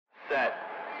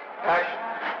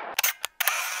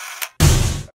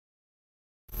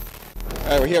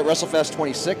All right, we're here at Wrestlefest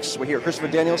 26. We're here with Christopher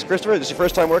Daniels. Christopher, this is your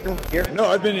first time working here? No,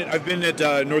 I've been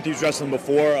at Northeast Wrestling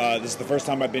before. This is the first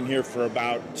time I've been here for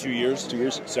about 2 years. 2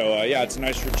 years. So yeah, it's a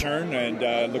nice return, and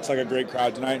it looks like a great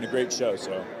crowd tonight and a great show.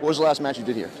 So what was the last match you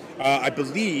did here? I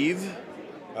believe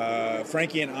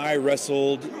Frankie and I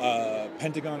wrestled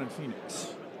Pentagon and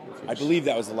Phoenix. I believe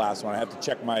that was the last one. I have to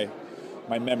check my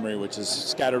memory, which is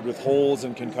scattered with holes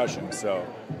and concussions. So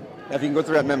now, if you can go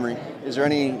through that memory, is there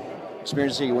any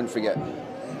experiences here you wouldn't forget?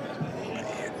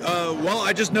 Well,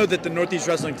 I just know that the Northeast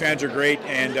Wrestling fans are great,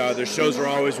 and their shows are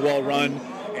always well run,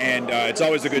 and it's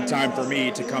always a good time for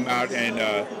me to come out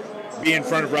and be in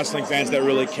front of wrestling fans that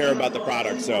really care about the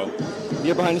product. So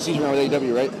you're behind the scenes right now with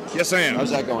AEW, right? Yes, I am. How's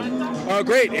that going?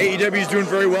 Great. AEW is doing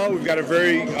very well. We've got a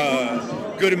very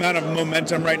good amount of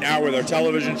momentum right now with our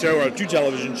television show, our 2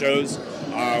 television shows.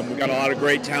 We've got a lot of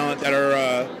great talent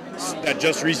that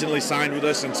just recently signed with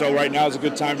us, and so right now is a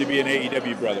good time to be an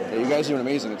AEW brother. Yeah, you guys are doing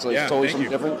amazing. It's like totally something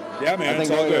different. Yeah, man. I think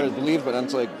it's all good. To believe, but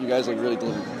it's like you guys like really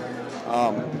delivered.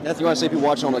 Anything you want to say to people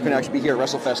watching home that couldn't actually be here at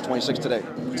WrestleFest 26 today?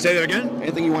 Say that again?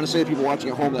 Anything you want to say to people watching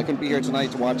at home that couldn't be here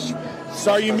tonight to watch?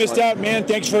 Sorry you missed out, man.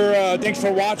 Thanks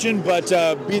for watching, but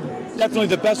definitely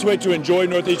the best way to enjoy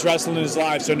Northeast Wrestling is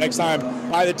live. So next time,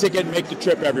 buy the ticket and make the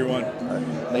trip, everyone. All right.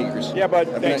 Thank you, Chris. Yeah, bud.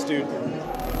 Thanks, dude.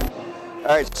 All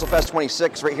right, WrestleFest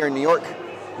 26 right here in New York.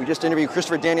 We just interviewed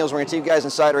Christopher Daniels. We're going to take you guys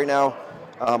inside right now,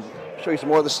 show you some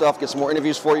more of the stuff, get some more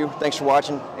interviews for you. Thanks for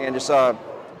watching, and just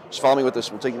follow me with this.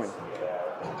 We'll take you in.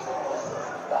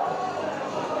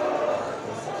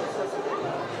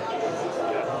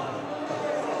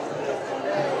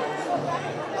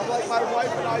 I'm like my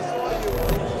wife and I saw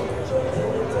you.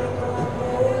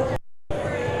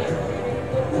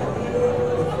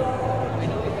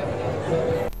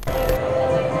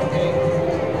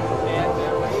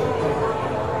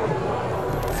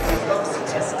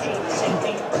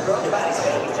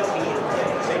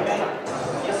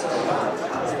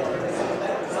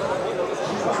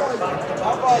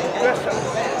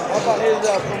 How about his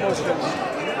promotion?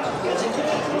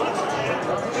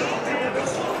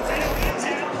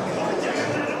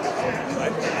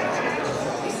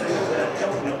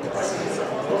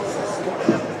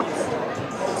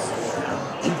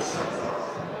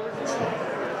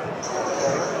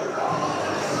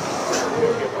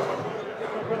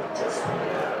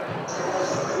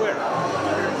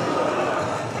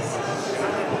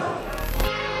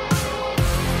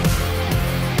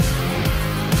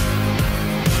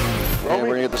 And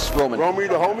we're going to get this Roman. Romy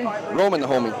the homie? Roman the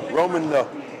homie. Roman.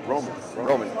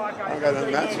 I got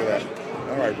nothing to answer that.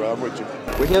 All right, bro, I'm with you.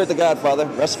 We're here at the Godfather,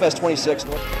 WrestleFest 26. I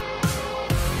couldn't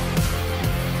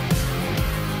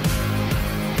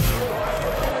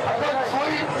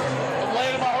sleep. I'm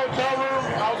laying in my hotel room.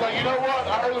 I was like, you know what? I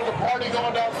heard there was a party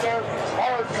going downstairs. I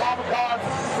heard Comic-Con.